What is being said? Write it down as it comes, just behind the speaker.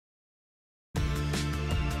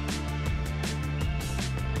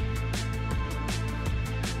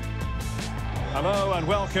Hello and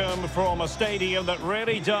welcome from a stadium that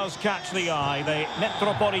really does catch the eye, the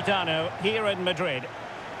Metropolitano here in Madrid.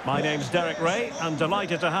 My name's Derek Ray, and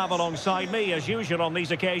delighted to have alongside me, as usual on these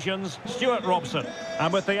occasions, Stuart Robson.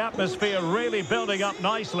 And with the atmosphere really building up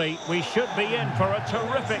nicely, we should be in for a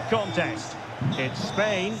terrific contest. It's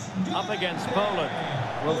Spain up against Poland.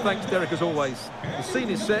 Well, thanks, Derek, as always. The scene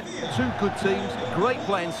is set, two good teams, great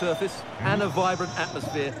playing surface, and a vibrant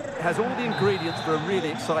atmosphere. It has all the ingredients for a really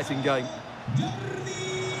exciting game.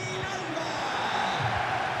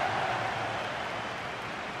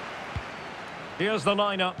 Here's the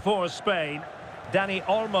lineup for Spain. Dani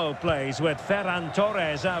Olmo plays with Ferran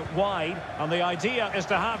Torres out wide, and the idea is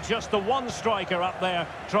to have just the one striker up there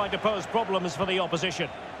trying to pose problems for the opposition.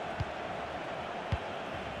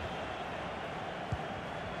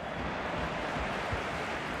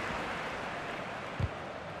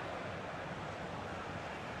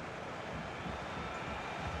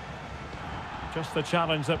 Just the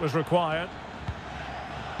challenge that was required.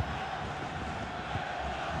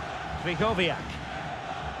 Krychowiak.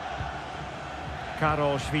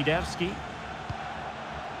 Karol Świderski.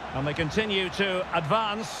 And they continue to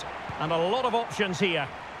advance, and a lot of options here.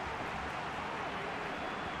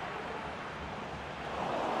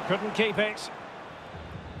 Couldn't keep it.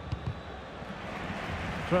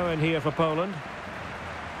 Throw in here for Poland.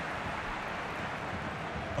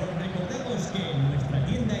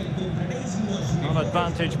 On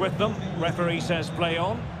advantage with them. Referee says play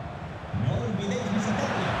on.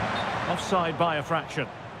 Offside by a fraction.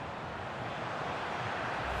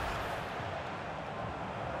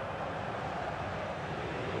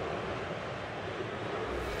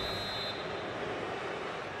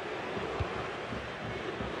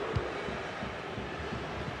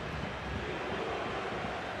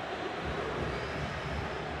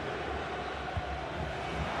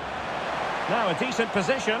 Now a decent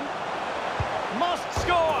position. Must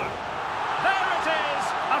score! There it is!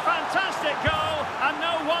 A fantastic goal, and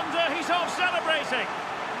no wonder he's off celebrating.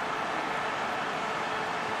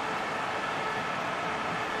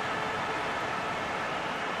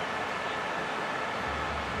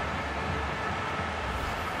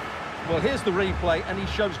 Well, here's the replay, and he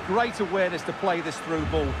shows great awareness to play this through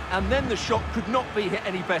ball. And then the shot could not be hit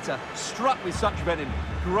any better. Struck with such venom.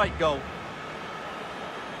 Great goal.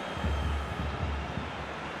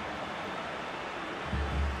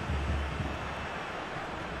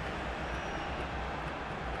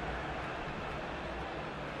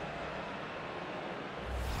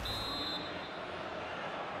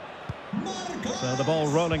 So the ball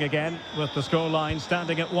rolling again, with the scoreline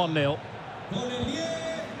standing at 1-0.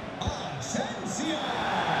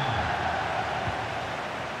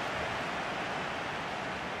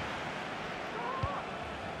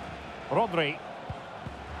 Rodri.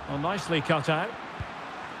 Well, nicely cut out.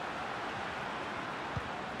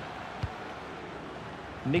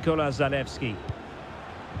 Nikola Zalewski.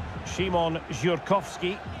 Szymon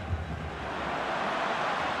Żurkowski.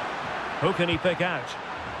 Who can he pick out?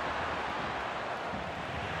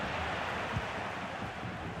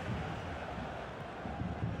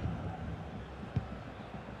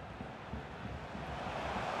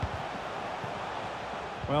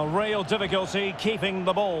 Well, real difficulty keeping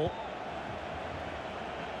the ball.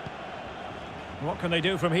 What can they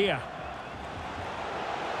do from here?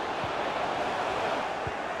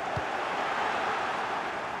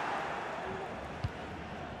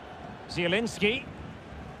 Zielinski.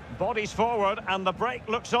 Bodies forward and the break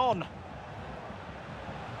looks on.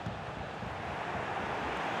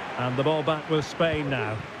 And the ball back with Spain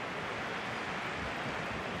now.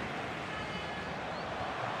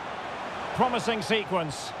 Promising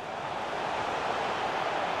sequence.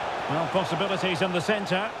 Well, possibilities in the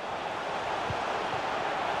centre.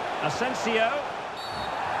 Asensio.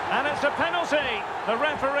 And it's a penalty. The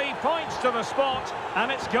referee points to the spot, and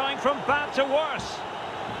it's going from bad to worse.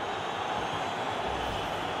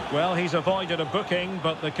 Well, he's avoided a booking,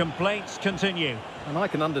 but the complaints continue. And I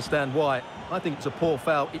can understand why. I think it's a poor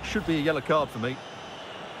foul. It should be a yellow card for me.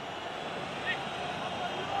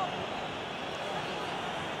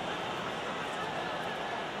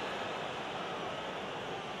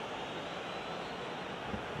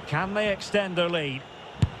 Can they extend their lead?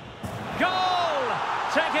 Goal!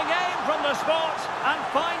 Taking aim from the spot and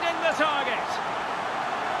finding the target.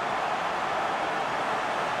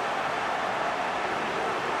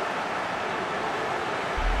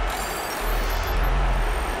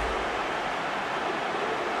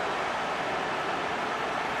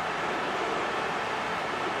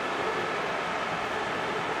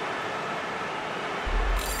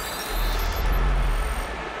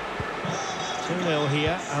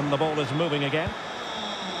 Here, and the ball is moving again.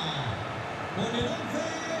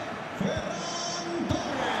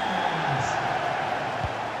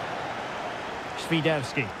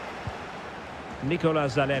 Świderski. Nikola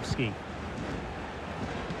Zalewski.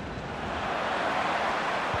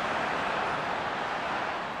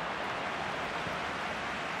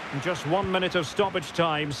 Just 1 minute of stoppage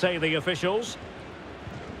time, say the officials.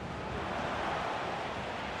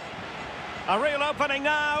 A real opening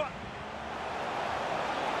now.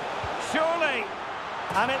 Surely.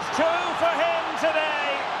 And it's 2 for him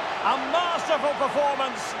today. A masterful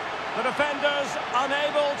performance. The defenders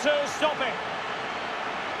unable to stop it.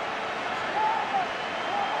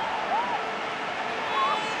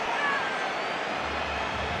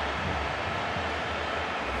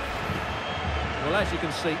 Well, as you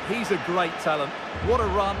can see, he's a great talent. What a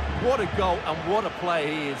run, what a goal, and what a player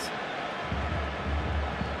he is.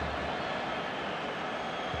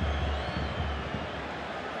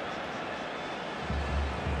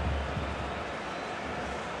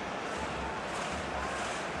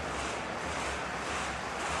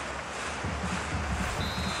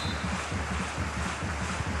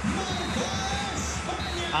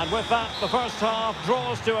 And with that, the first half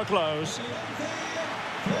draws to a close.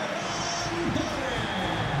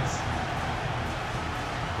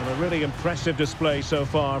 Well, a really impressive display so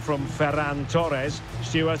far from Ferran Torres.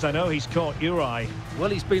 Stuart, I know he's caught your eye. Well,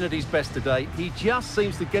 he's been at his best today. He just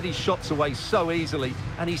seems to get his shots away so easily,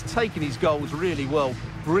 and he's taken his goals really well.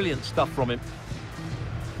 Brilliant stuff from him.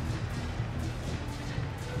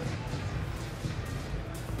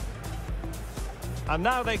 And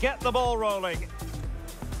now they get the ball rolling.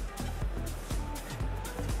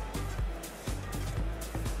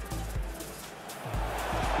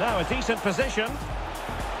 Now a decent position.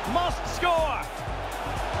 Must score!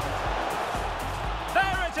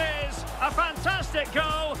 There it is! A fantastic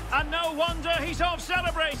goal, and no wonder he's off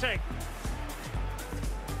celebrating.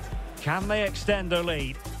 Can they extend their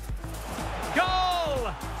lead?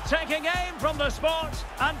 Goal! Taking aim from the spot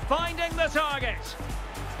and finding the target.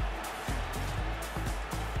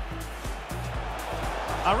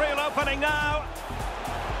 A real opening now.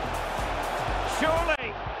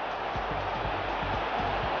 Surely.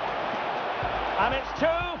 And it's 2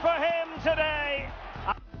 for him today.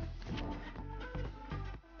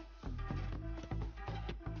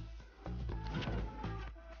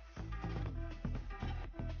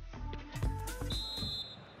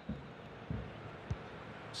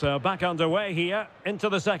 So back underway here into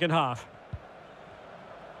the second half.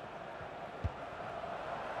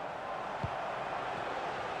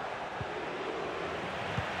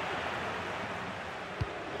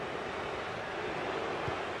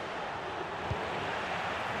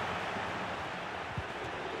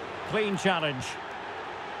 Clean challenge.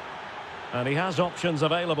 And he has options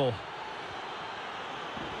available.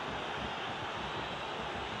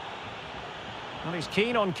 And he's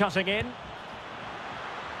keen on cutting in.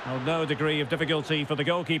 Oh, no degree of difficulty for the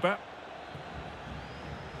goalkeeper.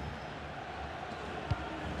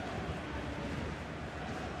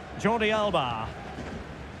 Jordi Alba.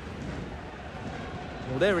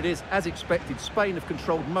 Well, there it is. As expected, Spain have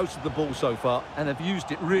controlled most of the ball so far and have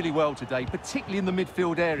used it really well today, particularly in the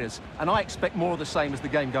midfield areas. And I expect more of the same as the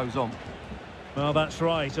game goes on. Well, that's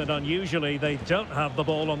right. And unusually, they don't have the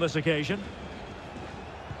ball on this occasion.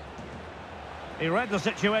 He read the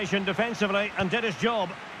situation defensively and did his job.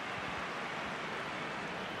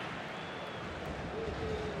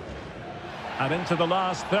 And into the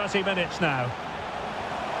last 30 minutes now.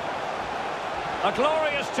 A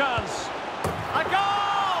glorious chance. A goal!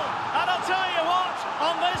 And I'll tell you what,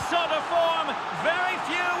 on this sort of form, very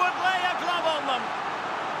few would lay a glove on them.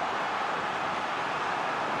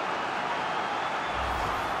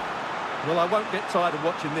 Well, I won't get tired of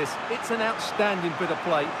watching this. It's an outstanding bit of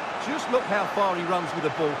play. Just look how far he runs with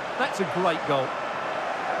the ball. That's a great goal.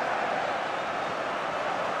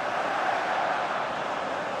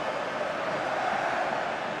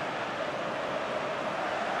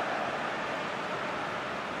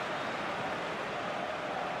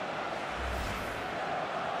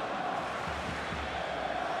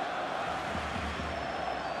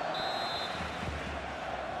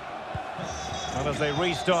 And as they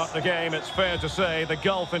restart the game, it's fair to say the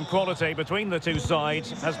gulf in quality between the two sides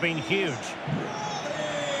has been huge.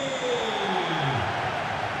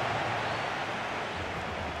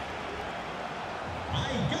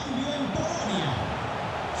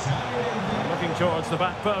 Looking towards the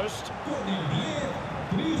back post.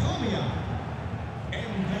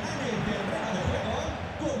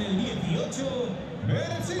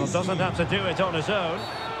 Well, doesn't have to do it on his own.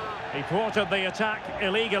 He thwarted the attack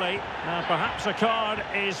illegally. Now perhaps a card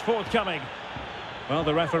is forthcoming. Well,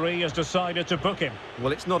 the referee has decided to book him.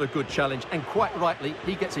 Well, it's not a good challenge, and quite rightly,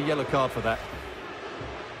 he gets a yellow card for that.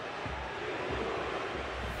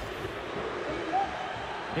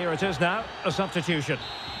 Here it is now, a substitution.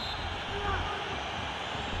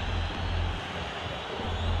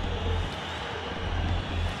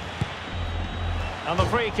 And the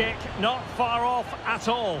free kick, not far off at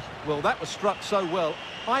all. Well, that was struck so well.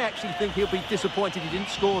 I actually think he'll be disappointed he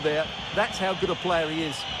didn't score there. That's how good a player he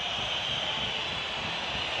is.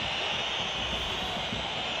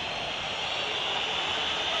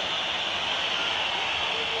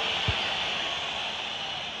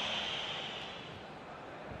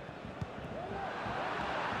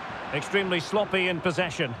 Extremely sloppy in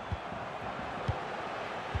possession.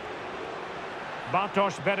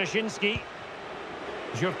 Bartosz Bereszyński.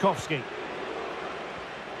 Żurkowski.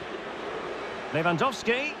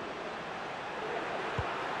 Lewandowski.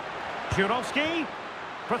 Żurowski.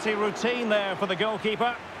 Pretty routine there for the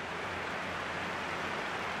goalkeeper.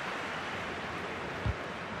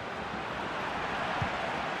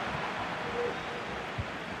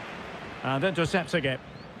 And intercepting it.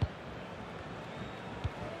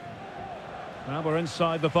 Well, we're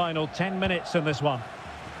inside the final 10 minutes in this one.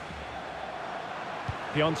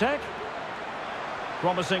 Piontek.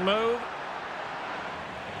 Promising move.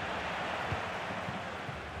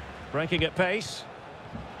 Breaking at pace.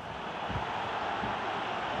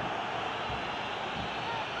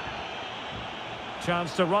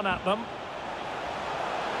 Chance to run at them.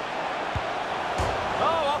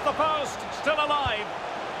 Oh, off the post. Still alive.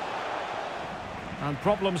 And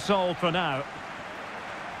problem solved for now.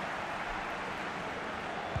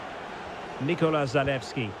 Nikola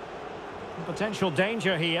Zalewski. Potential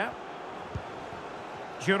danger here.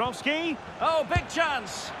 Żurowski. Oh, big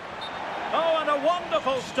chance. Oh, and a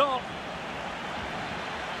wonderful stop.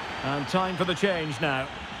 And time for the change now.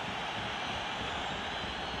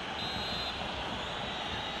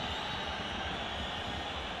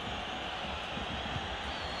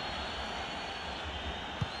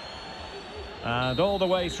 And all the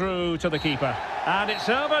way through to the keeper. And it's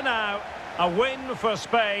over now. A win for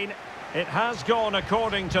Spain. It has gone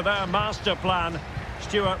according to their master plan.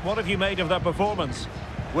 Stuart, what have you made of their performance?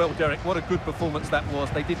 Well, Derek, what a good performance that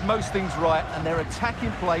was. They did most things right, and their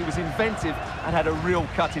attacking play was inventive and had a real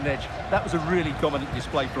cutting edge. That was a really dominant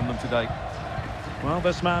display from them today. Well,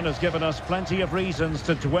 this man has given us plenty of reasons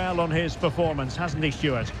to dwell on his performance, hasn't he,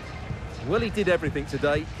 Stuart? Well, he did everything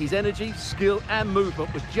today. His energy, skill and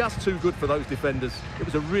movement was just too good for those defenders. It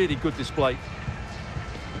was a really good display.